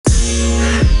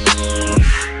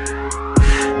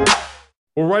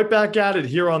We're right back at it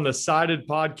here on the Sided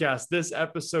Podcast. This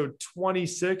episode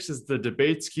 26 as the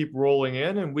debates keep rolling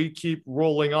in and we keep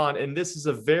rolling on. And this is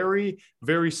a very,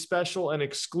 very special and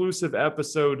exclusive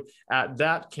episode at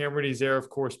that. Cameron Ezeir, of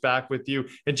course, back with you.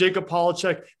 And Jacob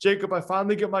Polacheck. Jacob, I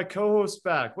finally get my co-host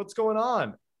back. What's going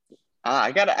on?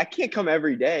 I can't come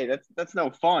every day. That's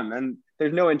no fun. And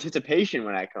there's no anticipation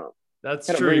when I come. That's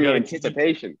Gotta true. bring the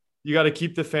anticipation. You got to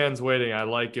keep the fans waiting. I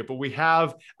like it. But we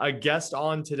have a guest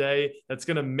on today that's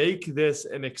going to make this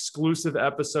an exclusive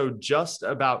episode just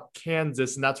about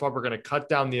Kansas. And that's why we're going to cut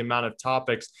down the amount of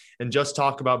topics and just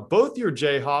talk about both your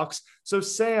Jayhawks. So,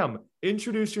 Sam,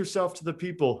 introduce yourself to the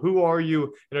people. Who are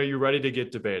you? And are you ready to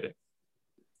get debating?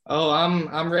 Oh,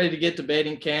 I'm ready to get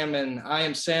debating, Cam, and I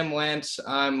am Sam Lance.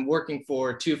 I'm working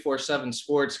for 247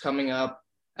 Sports coming up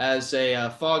as a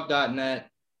fog.net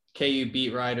KU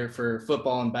beat writer for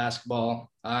football and basketball.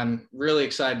 I'm really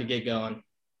excited to get going.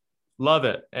 Love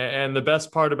it. And the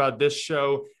best part about this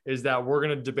show is that we're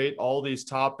going to debate all these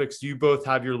topics. You both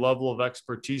have your level of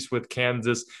expertise with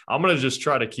Kansas. I'm going to just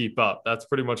try to keep up. That's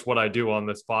pretty much what I do on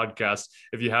this podcast.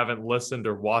 If you haven't listened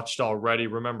or watched already,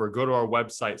 remember, go to our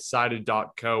website,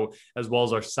 sided.co, as well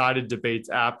as our Sided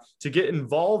Debates app to get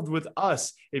involved with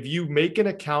us. If you make an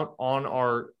account on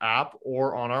our app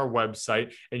or on our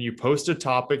website and you post a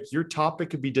topic, your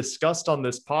topic could be discussed on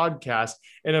this podcast.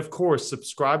 And of course,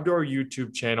 subscribe to our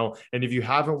YouTube channel. And if you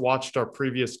haven't watched our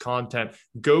previous content,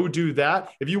 go do that.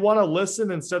 If you want to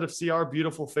listen instead of see our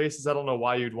beautiful faces, I don't know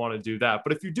why you'd want to do that.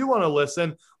 But if you do want to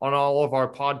listen on all of our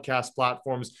podcast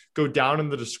platforms, go down in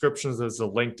the descriptions. There's a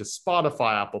link to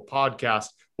Spotify, Apple Podcast,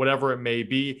 whatever it may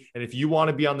be. And if you want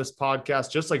to be on this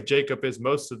podcast, just like Jacob is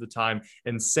most of the time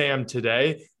and Sam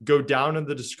today, go down in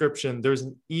the description. There's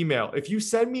an email. If you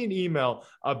send me an email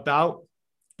about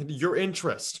your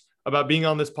interest about being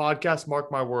on this podcast,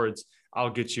 mark my words, I'll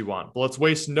get you on. But let's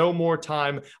waste no more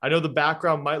time. I know the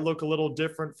background might look a little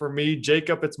different for me.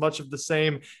 Jacob, it's much of the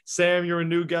same. Sam, you're a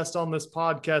new guest on this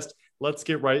podcast. Let's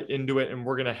get right into it. And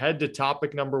we're going to head to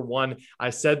topic number one. I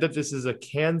said that this is a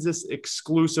Kansas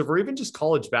exclusive or even just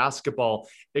college basketball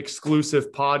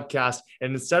exclusive podcast.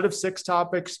 And instead of 6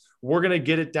 topics, we're going to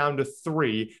get it down to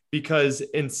 3 because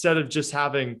instead of just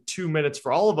having 2 minutes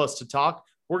for all of us to talk,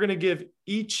 we're going to give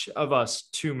each of us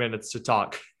 2 minutes to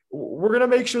talk. We're going to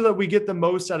make sure that we get the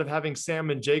most out of having Sam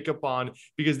and Jacob on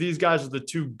because these guys are the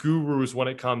 2 gurus when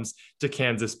it comes to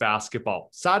Kansas basketball.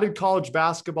 Sided College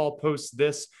Basketball posts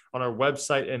this on our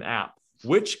website and app.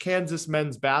 Which Kansas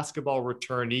men's basketball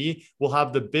returnee will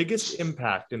have the biggest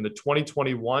impact in the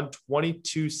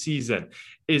 2021-22 season?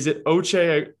 Is it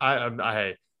Oche?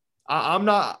 I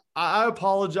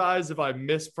apologize if I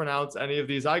mispronounce any of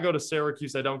these. I go to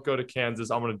Syracuse. I don't go to Kansas.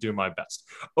 I'm going to do my best.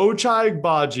 Ochai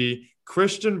Agbaji,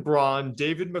 Christian Braun,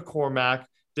 David McCormack,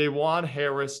 Dajuan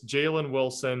Harris, Jalen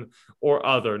Wilson, or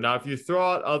other. Now, if you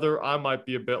throw out other, I might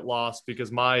be a bit lost because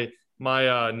my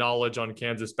knowledge on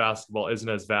Kansas basketball isn't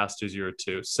as vast as your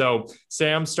two. So,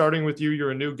 Sam, starting with you,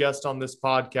 you're a new guest on this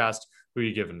podcast. Who are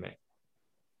you giving me?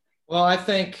 Well, I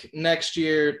think next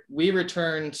year we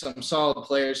return some solid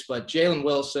players, but Jalen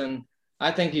Wilson,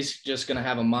 I think he's just going to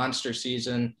have a monster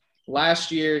season.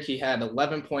 Last year, he had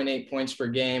 11.8 points per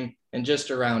game and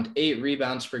just around 8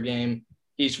 rebounds per game.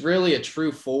 He's really a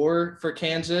true 4 for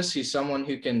Kansas. He's someone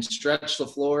who can stretch the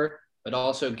floor, but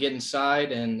also get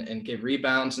inside and get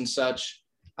rebounds and such.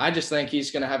 I just think he's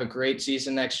going to have a great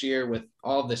season next year with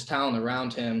all this talent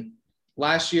around him.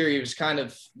 Last year, he was kind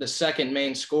of the second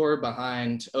main scorer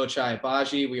behind Ochai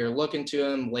Agbaji. We were looking to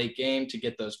him late game to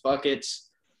get those buckets.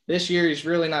 This year, he's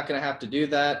really not going to have to do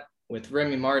that with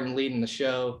Remy Martin leading the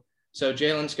show. So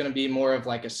Jalen's going to be more of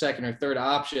like a second or third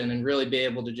option and really be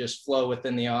able to just flow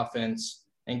within the offense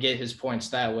and get his points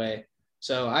that way.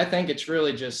 So I think it's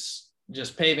really just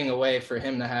paving a way for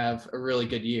him to have a really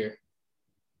good year.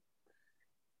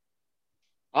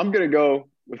 I'm going to go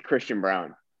with Christian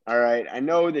Braun. All right. I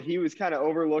know that he was kind of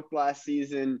overlooked last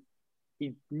season.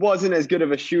 He wasn't as good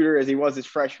of a shooter as he was his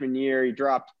freshman year. He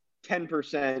dropped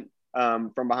 10%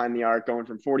 from behind the arc, going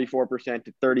from 44%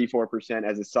 to 34%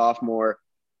 as a sophomore.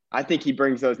 I think he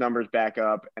brings those numbers back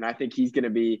up, and I think he's going to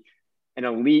be an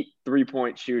elite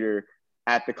 3-point shooter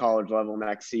at the college level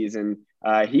next season.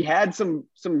 He had some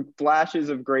flashes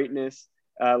of greatness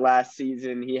last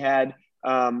season. He had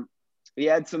some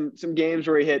games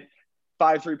where he hit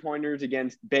 5 3-pointers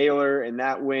against Baylor in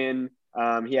that win.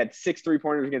 He had 6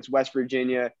 3-pointers against West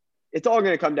Virginia. It's all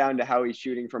going to come down to how he's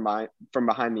shooting from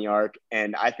behind the arc,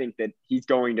 and I think that he's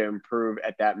going to improve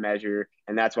at that measure,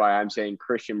 and that's why I'm saying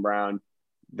Christian Braun,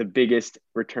 the biggest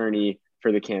returnee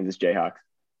for the Kansas Jayhawks.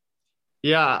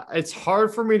 Yeah, it's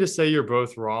hard for me to say you're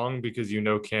both wrong because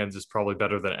Kansas probably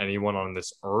better than anyone on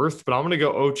this earth. But I'm going to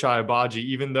go Ochai Abaji,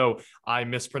 even though I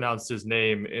mispronounced his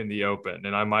name in the open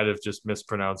and I might have just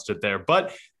mispronounced it there.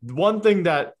 But one thing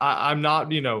that I'm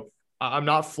not, I'm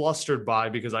not flustered by,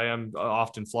 because I am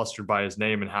often flustered by his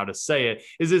name and how to say it,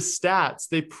 is his stats.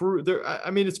 They prove there.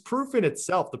 I mean, it's proof in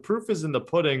itself. The proof is in the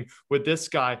pudding with this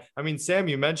guy. I mean, Sam,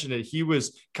 you mentioned it. He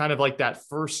was kind of like that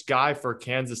first guy for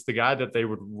Kansas, the guy that they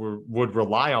would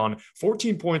rely on.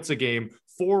 14 points a game,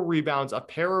 4 rebounds, a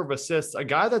pair of assists, a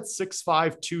guy that's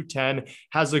 6'5", 210,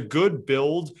 has a good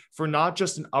build for not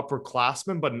just an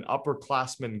upperclassman, but an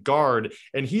upperclassman guard.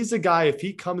 And he's a guy, if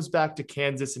he comes back to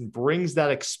Kansas and brings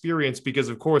that experience, because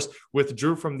of course,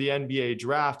 withdrew from the NBA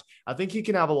draft, I think he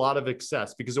can have a lot of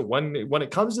success, because when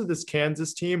it comes to this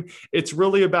Kansas team, it's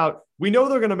really about, we know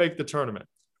they're going to make the tournament.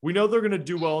 We know they're going to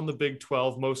do well in the Big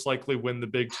 12, most likely win the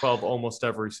Big 12 almost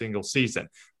every single season.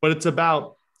 But it's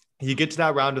about, you get to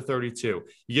that round of 32,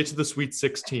 you get to the Sweet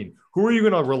 16. Who are you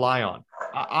going to rely on?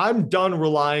 I'm done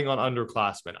relying on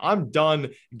underclassmen. I'm done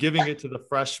giving it to the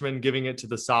freshmen, giving it to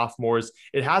the sophomores.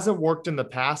 It hasn't worked in the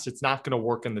past. It's not going to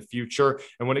work in the future.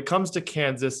 And when it comes to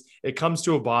Kansas, it comes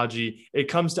to Abaji, it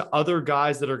comes to other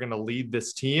guys that are going to lead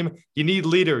this team. You need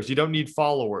leaders. You don't need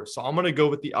followers. So I'm going to go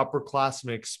with the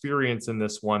upperclassmen experience in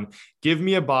this one. Give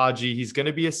me Abaji. He's going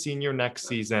to be a senior next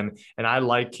season, and I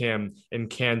like him in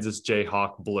Kansas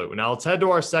Jayhawk blue. Now let's head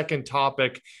to our second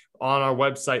topic on our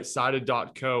website,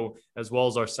 sided.co, as well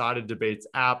as our Sided Debates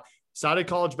app. Sided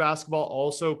College Basketball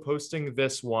also posting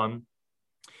this one.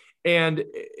 And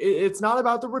it's not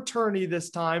about the returnee this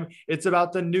time. It's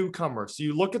about the newcomer. So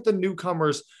you look at the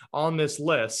newcomers on this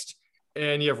list,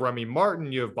 and you have Remy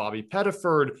Martin, you have Bobby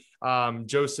Pettiford,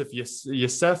 Joseph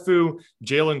Yesufu,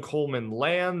 Jalen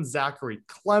Coleman-Land, Zachary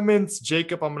Clements.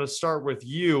 Jacob, I'm going to start with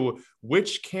you.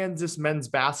 Which Kansas men's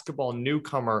basketball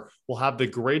newcomer will have the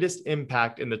greatest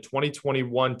impact in the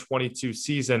 2021-22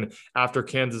 season after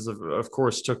Kansas, of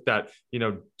course, took that,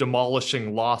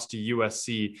 demolishing loss to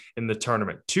USC in the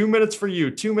tournament? 2 minutes for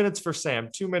you, 2 minutes for Sam,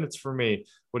 2 minutes for me.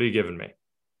 What are you giving me?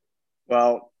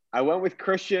 Well, I went with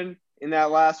Christian in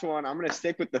that last one. I'm going to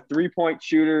stick with the three-point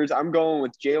shooters. I'm going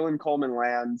with Jalen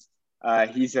Coleman-Lands.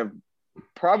 He's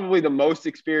probably the most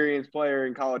experienced player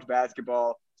in college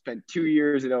basketball. Spent 2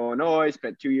 years at Illinois,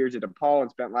 spent 2 years at DePaul,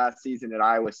 and spent last season at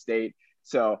Iowa State.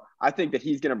 So I think that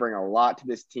he's going to bring a lot to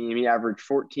this team. He averaged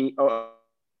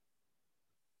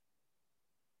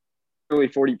nearly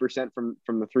 40%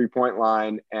 from the three-point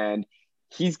line, and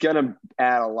he's going to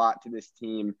add a lot to this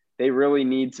team. They really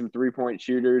need some three-point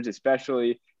shooters,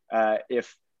 especially with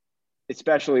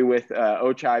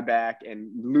Ochai back and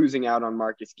losing out on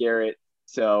Marcus Garrett.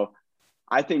 So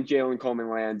I think Jalen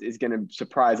Coleman-Lands is going to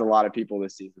surprise a lot of people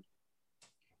this season.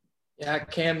 Yeah,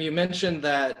 Cam, you mentioned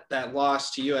that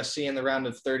loss to USC in the round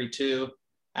of 32.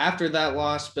 After that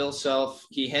loss, Bill Self,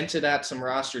 he hinted at some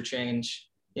roster change.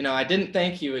 I didn't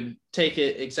think he would take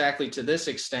it exactly to this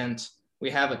extent. We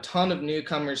have a ton of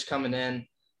newcomers coming in.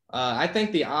 I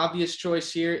think the obvious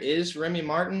choice here is Remy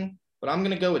Martin, but I'm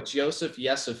going to go with Joseph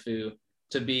Yesufu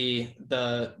to be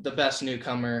the best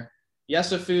newcomer.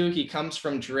 Yesufu, he comes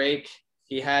from Drake.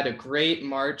 He had a great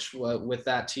March with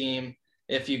that team.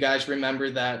 If you guys remember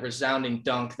that resounding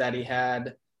dunk that he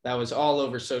had, that was all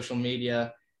over social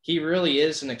media. He really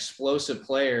is an explosive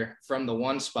player from the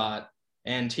one spot,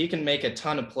 and he can make a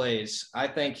ton of plays. I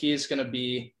think he's going to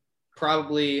be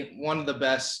probably one of the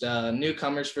best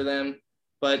newcomers for them.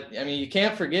 But, you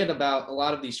can't forget about a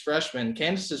lot of these freshmen.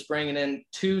 Kansas is bringing in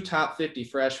 2 top 50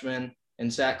 freshmen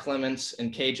in Zach Clements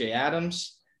and KJ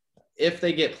Adams. If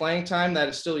they get playing time, that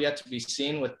is still yet to be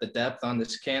seen with the depth on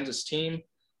this Kansas team.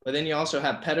 But then you also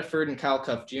have Pettiford and Kyle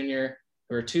Cuff Jr.,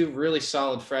 who are 2 really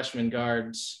solid freshman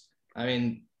guards.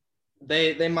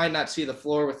 They might not see the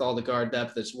floor with all the guard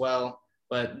depth as well,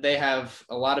 but they have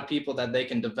a lot of people that they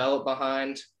can develop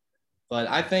behind. But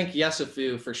I think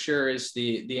Yesufu for sure is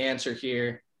the answer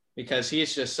here, because he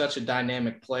is just such a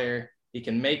dynamic player. He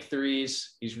can make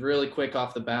threes. He's really quick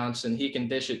off the bounce, and he can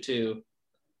dish it too.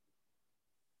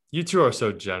 You two are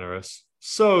so generous.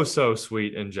 So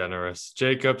sweet and generous.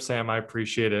 Jacob, Sam, I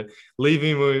appreciate it.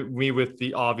 Leaving me with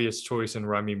the obvious choice in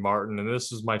Remy Martin. And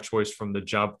this was my choice from the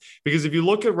jump, because if you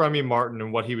look at Remy Martin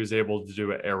and what he was able to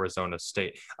do at Arizona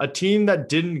State, a team that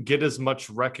didn't get as much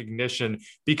recognition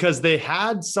because they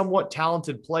had somewhat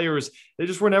talented players, they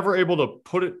just were never able to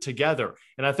put it together.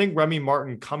 And I think Remy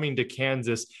Martin coming to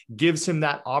Kansas gives him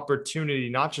that opportunity,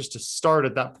 not just to start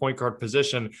at that point guard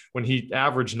position when he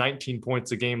averaged 19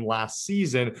 points a game last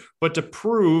season, but to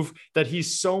prove that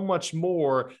he's so much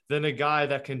more than a guy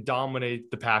that can dominate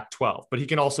the Pac-12, but he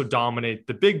can also dominate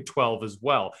the Big 12 as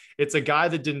well. It's a guy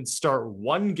that didn't start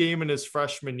one game in his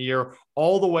freshman year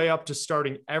all the way up to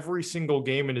starting every single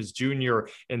game in his junior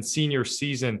and senior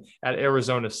season at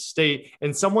Arizona State,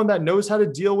 and someone that knows how to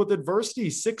deal with adversity.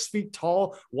 6 feet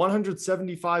tall,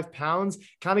 175 pounds,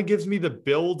 kind of gives me the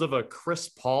build of a Chris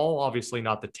Paul, obviously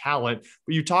not the talent,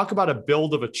 but you talk about a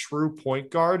build of a true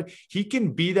point guard. He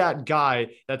can be that guy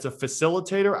that's a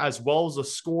facilitator as well as a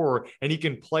scorer, and he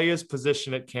can play his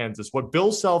position at Kansas. What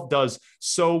Bill Self does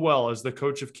so well as the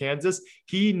coach of Kansas,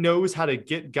 he knows how to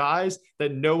get guys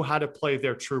that know how to play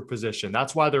their true position.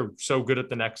 That's why they're so good at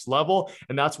the next level,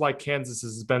 and that's why Kansas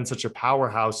has been such a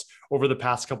powerhouse over the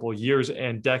past couple of years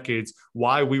and decades,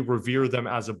 why we revere them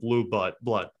as a blue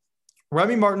blood.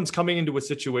 Remy Martin's coming into a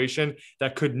situation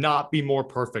that could not be more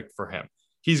perfect for him.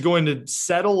 He's going to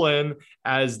settle in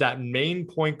as that main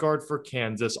point guard for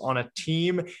Kansas on a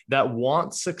team that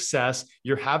wants success.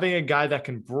 You're having a guy that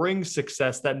can bring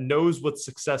success, that knows what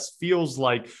success feels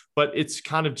like, but it's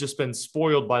kind of just been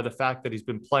spoiled by the fact that he's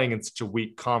been playing in such a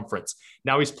weak conference.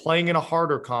 Now he's playing in a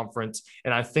harder conference,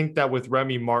 and I think that with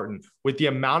Remy Martin, with the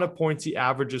amount of points he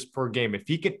averages per game, if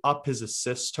he can up his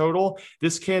assist total,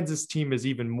 this Kansas team is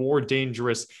even more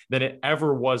dangerous than it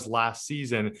ever was last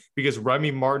season, because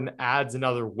Remy Martin adds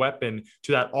another weapon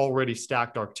to that already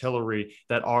stacked artillery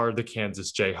that are the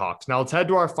Kansas Jayhawks. Now let's head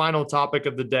to our final topic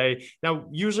of the day. Now,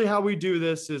 usually how we do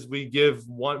this is we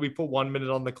put 1 minute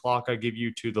on the clock. I give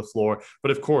you to the floor.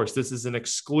 But of course, this is an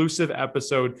exclusive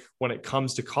episode when it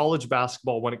comes to college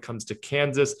basketball, when it comes to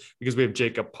Kansas, because we have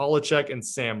Jacob Polacheck and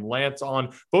Sam Lance on.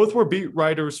 Both were beat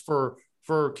writers for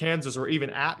Kansas, or even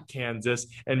at Kansas,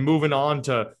 and moving on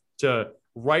to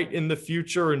write in the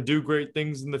future and do great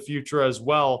things in the future as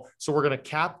well. So we're going to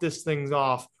cap this thing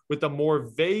off with a more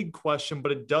vague question,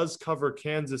 but it does cover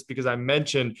Kansas because I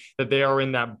mentioned that they are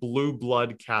in that blue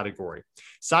blood category.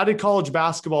 Sided College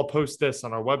Basketball posts this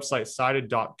on our website,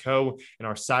 sided.co, and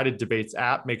our Sided Debates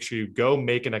app. Make sure you go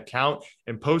make an account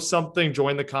and post something,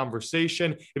 join the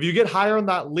conversation. If you get higher on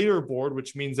that leaderboard,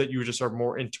 which means that you just are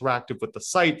more interactive with the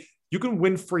site, you can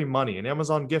win free money, an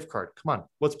Amazon gift card. Come on,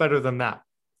 what's better than that?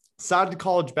 Sided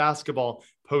College Basketball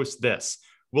posts this: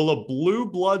 will a blue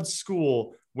blood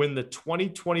school win the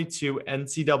 2022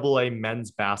 NCAA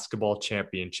men's basketball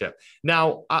championship?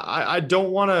 Now, I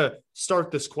don't want to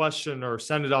start this question or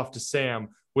send it off to Sam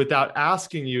without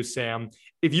asking you, Sam,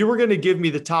 if you were going to give me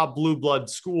the top blue blood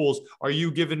schools, are you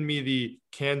giving me the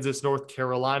Kansas, North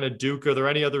Carolina, Duke? Are there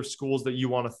any other schools that you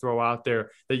want to throw out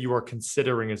there that you are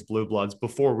considering as blue bloods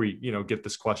before we, get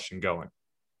this question going?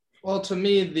 Well, to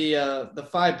me, the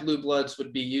five blue bloods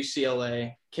would be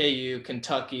UCLA, KU,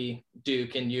 Kentucky,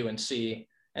 Duke, and UNC.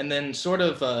 And then sort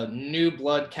of a new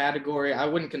blood category, I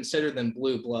wouldn't consider them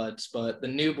blue bloods, but the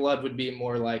new blood would be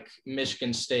more like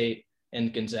Michigan State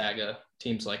and Gonzaga,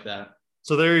 teams like that.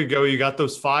 So there you go. You got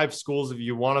those five schools. If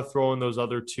you want to throw in those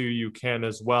other two, you can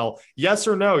as well. Yes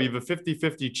or no? You have a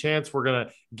 50-50 chance. We're going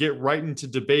to get right into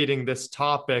debating this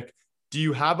topic. Do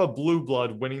you have a blue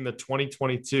blood winning the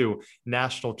 2022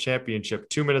 national championship?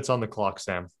 2 minutes on the clock,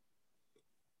 Sam.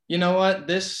 You know what?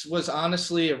 This was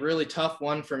honestly a really tough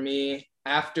one for me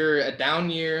after a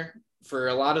down year for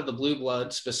a lot of the blue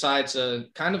bloods, besides a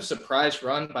kind of surprise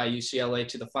run by UCLA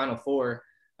to the Final Four.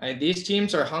 These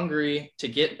teams are hungry to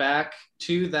get back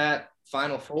to that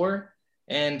Final Four.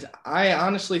 And I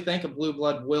honestly think a blue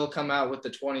blood will come out with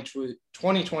the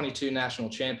 2022 national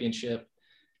championship.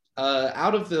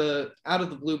 Out of the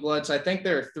blue bloods, I think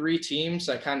there are three teams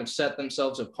that kind of set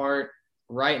themselves apart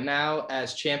right now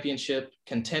as championship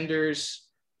contenders,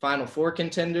 Final Four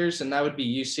contenders, and that would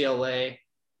be UCLA,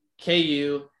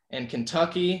 KU, and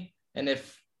Kentucky. And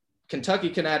if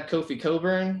Kentucky can add Kofi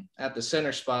Cockburn at the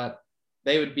center spot,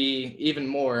 they would be even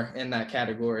more in that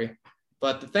category.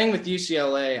 But the thing with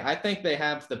UCLA, I think they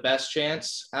have the best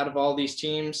chance out of all these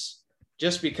teams,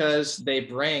 just because they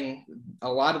bring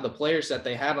a lot of the players that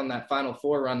they had on that Final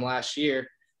Four run last year,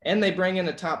 and they bring in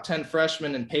a top 10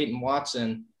 freshman in Peyton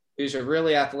Watson, who's a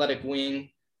really athletic wing,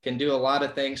 can do a lot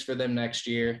of things for them next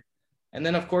year. And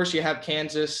then, of course, you have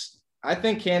Kansas. I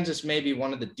think Kansas may be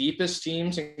one of the deepest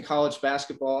teams in college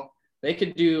basketball. They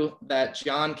could do that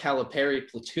John Calipari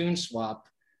platoon swap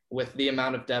with the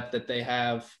amount of depth that they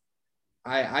have.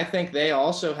 I think they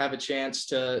also have a chance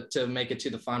to make it to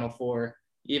the Final Four,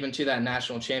 even to that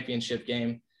national championship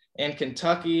game. And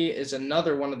Kentucky is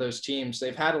another one of those teams.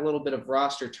 They've had a little bit of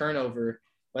roster turnover,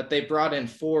 but they brought in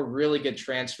four really good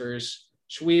transfers.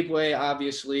 Schwebwe,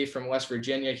 obviously, from West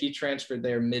Virginia. He transferred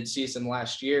there midseason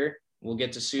last year. We'll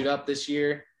get to suit up this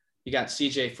year. You got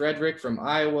CJ Frederick from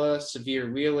Iowa,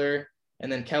 Ezeir Wheeler,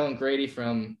 and then Kellen Grady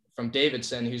from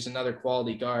Davidson, who's another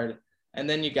quality guard. And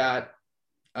then you got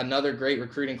another great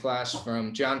recruiting class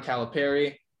from John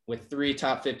Calipari with 3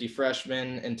 top 50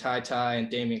 freshmen and Ty and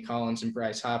Damian Collins and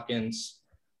Bryce Hopkins.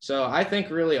 So I think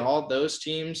really all those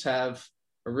teams have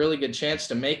a really good chance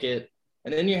to make it.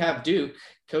 And then you have Duke,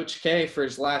 Coach K for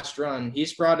his last run.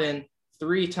 He's brought in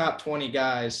 3 top 20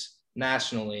 guys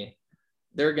nationally.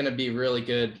 They're going to be really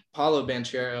good. Paolo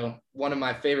Banchero, one of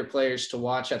my favorite players to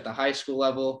watch at the high school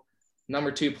level,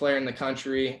 number 2 player in the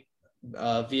country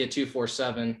via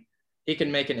 247. He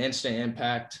can make an instant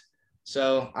impact.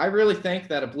 So I really think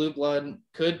that a blue blood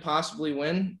could possibly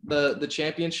win the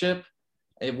championship,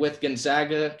 with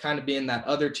Gonzaga kind of being that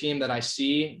other team that I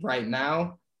see right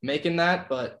now making that.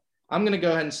 But I'm going to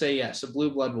go ahead and say yes, a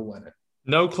blue blood will win it.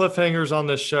 No cliffhangers on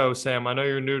this show, Sam. I know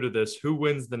you're new to this. Who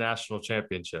wins the national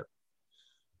championship?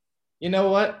 You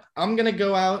know what? I'm going to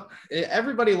go out.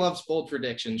 Everybody loves bold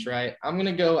predictions, right? I'm going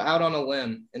to go out on a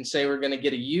limb and say we're going to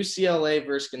get a UCLA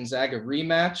versus Gonzaga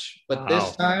rematch. But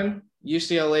This time,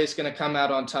 UCLA is going to come out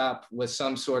on top with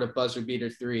some sort of buzzer beater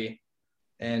 3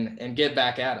 and get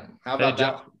back at them. How about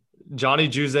that? Johnny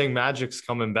Juzang Magic's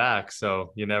coming back,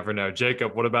 so you never know.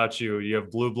 Jacob, what about you? You have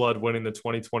blue blood winning the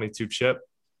 2022 chip?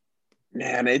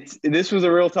 Man, this was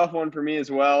a real tough one for me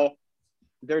as well.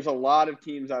 There's a lot of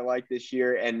teams I like this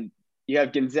year, and you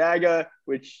have Gonzaga,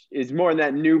 which is more in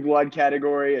that new blood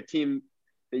category, a team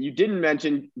that you didn't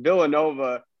mention,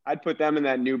 Villanova. I'd put them in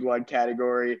that new blood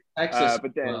category. Texas,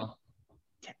 but then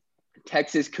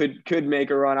Texas could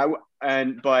make a run.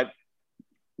 But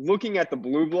looking at the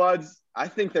blue bloods, I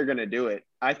think they're going to do it.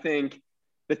 I think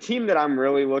the team that I'm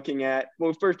really looking at,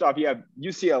 well, first off, you have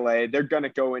UCLA. They're going to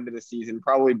go into the season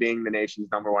probably being the nation's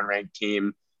number 1 ranked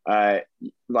team.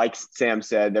 Like Sam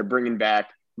said, they're bringing back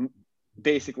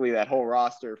basically that whole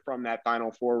roster from that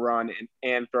Final Four run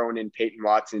and throwing in Peyton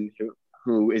Watson,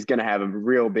 who is going to have a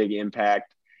real big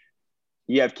impact.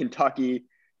 You have Kentucky.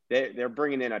 They're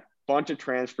bringing in a bunch of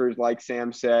transfers, like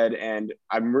Sam said, and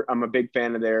I'm a big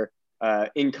fan of their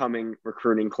incoming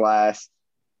recruiting class.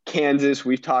 Kansas,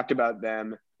 we've talked about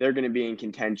them. They're going to be in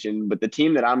contention, but the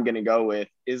team that I'm going to go with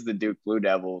is the Duke Blue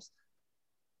Devils.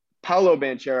 Paolo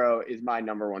Banchero is my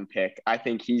number 1 pick. I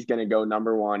think he's going to go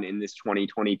number 1 in this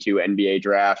 2022 NBA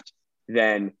draft.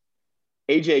 Then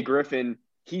AJ Griffin,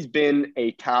 he's been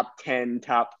a top 10,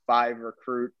 top 5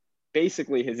 recruit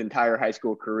basically his entire high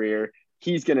school career.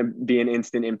 He's going to be an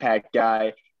instant impact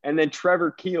guy. And then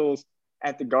Trevor Keels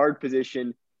at the guard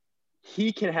position,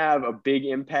 he can have a big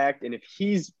impact. And if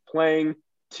he's playing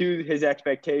to his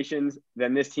expectations,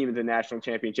 then this team is a national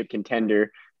championship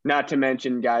contender. Not to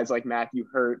mention guys like Matthew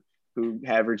Hurt, who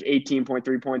averaged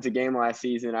 18.3 points a game last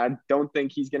season. I don't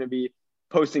think he's going to be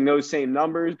posting those same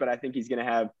numbers, but I think he's going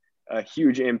to have a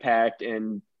huge impact.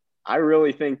 And I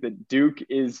really think that Duke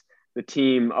is the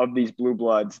team of these blue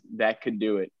bloods that could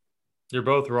do it. You're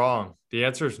both wrong. The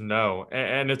answer is no.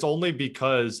 And it's only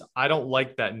because I don't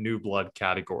like that new blood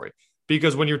category.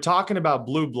 Because when you're talking about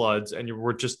blue bloods and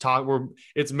we're just talking,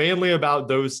 it's mainly about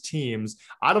those teams.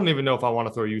 I don't even know if I want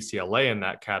to throw UCLA in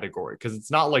that category, because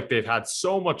it's not like they've had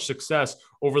so much success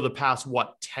over the past,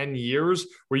 10 years,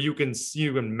 where you can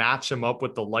match them up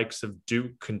with the likes of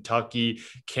Duke, Kentucky,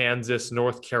 Kansas,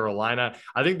 North Carolina.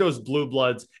 I think those blue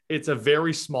bloods, it's a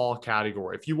very small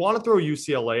category. If you want to throw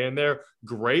UCLA in there,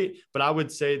 great. But I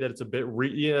would say that it's a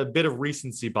bit of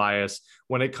recency bias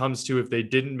when it comes to if they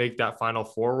didn't make that Final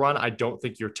Four run. I don't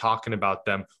think you're talking about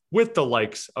them with the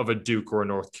likes of a Duke or a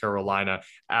North Carolina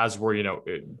as we're,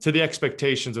 to the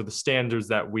expectations or the standards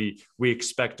that we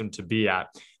expect them to be at.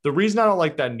 The reason I don't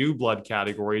like that new blood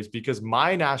category is because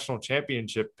my national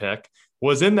championship pick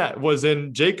was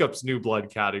in Jacob's new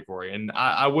blood category. And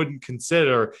I wouldn't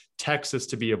consider Texas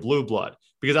to be a blue blood,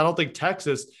 because I don't think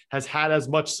Texas has had as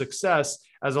much success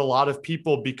as a lot of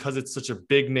people, because it's such a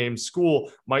big name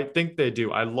school, might think they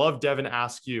do. I love Devin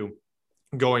Askew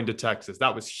going to Texas.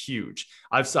 That was huge.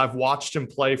 I've watched him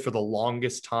play for the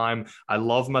longest time. I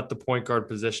love him at the point guard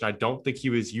position. I don't think he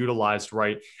was utilized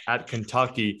right at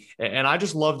Kentucky. And I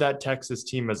just love that Texas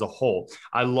team as a whole.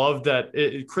 I love that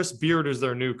Chris Beard is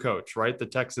their new coach, right?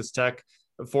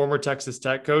 The former Texas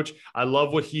Tech coach. I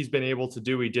love what he's been able to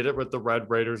do. He did it with the Red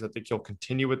Raiders. I think he'll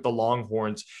continue with the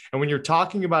Longhorns. And when you're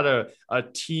talking about a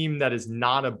team that is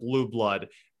not a blue blood,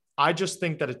 I just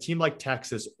think that a team like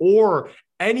Texas or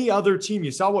any other team,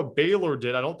 you saw what Baylor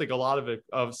did. I don't think a lot of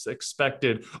us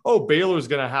expected, Baylor's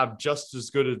going to have just as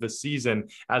good of a season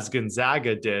as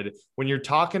Gonzaga did. When you're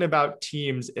talking about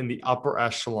teams in the upper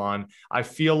echelon, I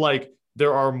feel like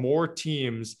there are more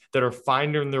teams that are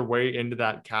finding their way into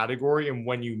that category. And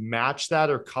when you match that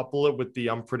or couple it with the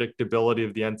unpredictability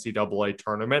of the NCAA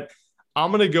tournament,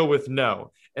 I'm going to go with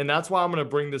no. And that's why I'm going to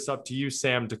bring this up to you,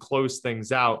 Sam, to close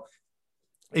things out.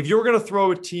 If you're going to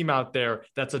throw a team out there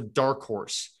that's a dark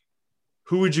horse,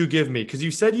 who would you give me? Because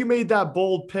you said you made that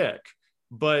bold pick,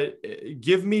 but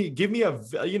give me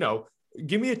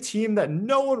a team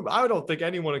that I don't think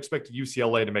anyone expected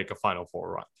UCLA to make a Final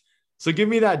Four run. So give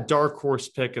me that dark horse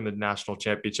pick in the national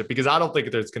championship, because I don't think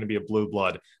there's going to be a blue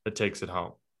blood that takes it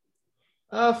home.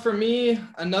 For me,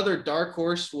 another dark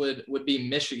horse would be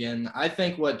Michigan. I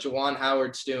think what Juwan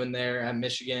Howard's doing there at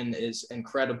Michigan is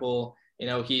incredible. You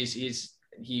know, he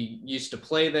used to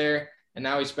play there, and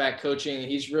now he's back coaching.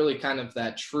 He's really kind of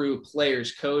that true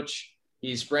player's coach.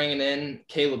 He's bringing in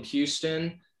Caleb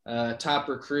Houston, top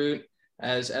recruit,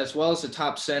 as well as a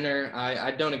top center.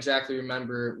 I don't exactly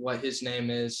remember what his name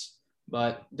is,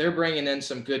 but they're bringing in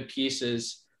some good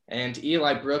pieces. And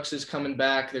Eli Brooks is coming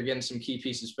back. They're getting some key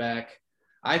pieces back.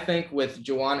 I think with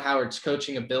Juwan Howard's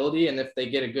coaching ability, and if they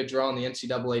get a good draw in the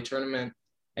NCAA tournament,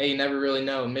 hey, you never really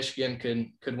know. Michigan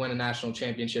could win a national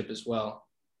championship as well.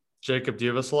 Jacob, do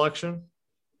you have a selection?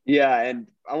 Yeah, and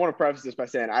I want to preface this by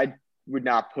saying I would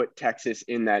not put Texas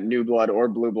in that new blood or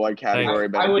blue blood category.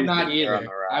 But I would not either.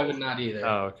 I would not either.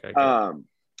 Oh, okay.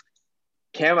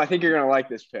 Cam, I think you're going to like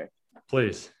this pick.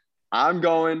 Please. I'm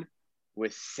going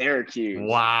with Syracuse.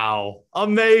 Wow.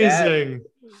 Amazing.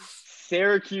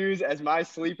 Syracuse as my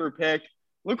sleeper pick.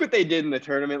 Look what they did in the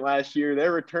tournament last year.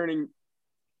 They're returning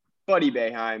Buddy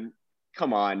Boeheim.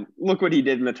 Come on. Look what he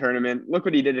did in the tournament. Look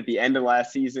what he did at the end of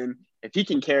last season. If he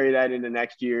can carry that into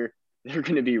next year, they're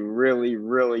going to be really,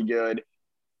 really good.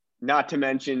 Not to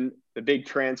mention the big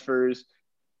transfers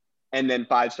and then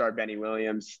 5-star Benny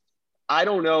Williams. I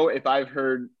don't know if I've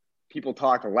heard people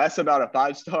talk less about a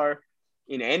 5-star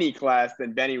in any class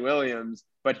than Benny Williams,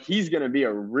 but he's going to be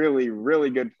a really, really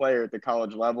good player at the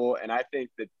college level. And I think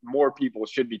that more people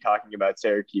should be talking about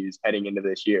Syracuse heading into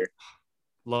this year.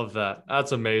 Love that.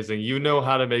 That's amazing. You know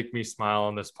how to make me smile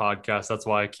on this podcast. That's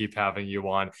why I keep having you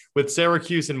on. With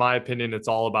Syracuse, in my opinion, it's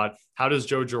all about how does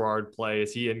Joe Girard play?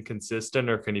 Is he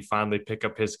inconsistent, or can he finally pick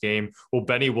up his game? Will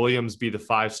Benny Williams be the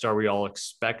 5-star we all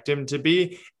expect him to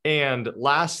be? And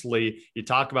lastly, you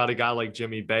talk about a guy like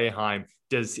Jimmy Boeheim.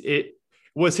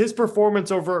 Was his performance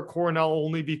over at Cornell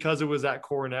only because it was at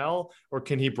Cornell, or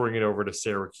can he bring it over to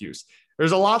Syracuse?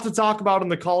 There's a lot to talk about in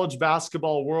the college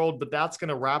basketball world, but that's going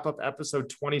to wrap up episode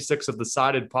 26 of the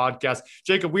Sided Podcast.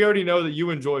 Jacob, we already know that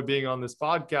you enjoy being on this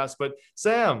podcast, but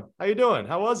Sam, how you doing?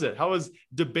 How was it? How was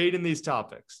debating these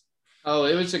topics? Oh,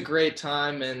 it was a great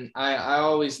time, and I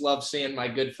always love seeing my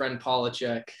good friend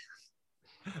Polacheck.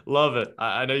 Love it.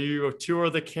 I know you two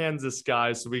are the Kansas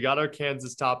guys, so we got our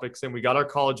Kansas topics in. We got our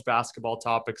college basketball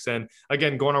topics in.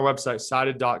 Again, go on our website,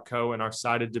 sided.co, and our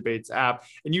Sided Debates app.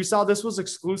 And you saw this was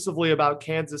exclusively about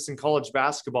Kansas and college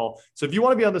basketball. So if you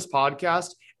want to be on this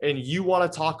podcast and you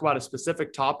want to talk about a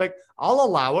specific topic, I'll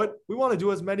allow it. We want to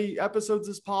do as many episodes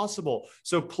as possible.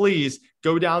 So please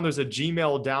go down. There's a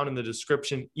Gmail down in the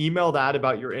description. Email that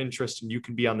about your interest, and you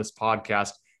can be on this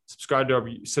podcast. Subscribe to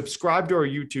our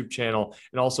YouTube channel,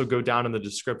 and also go down in the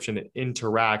description and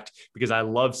interact, because I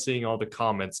love seeing all the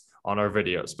comments on our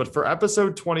videos. But for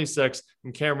episode 26,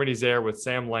 I'm Cameron Ezeir with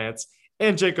Sam Lance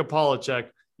and Jacob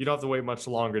Polacheck. You don't have to wait much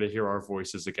longer to hear our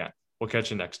voices again. We'll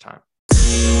catch you next time.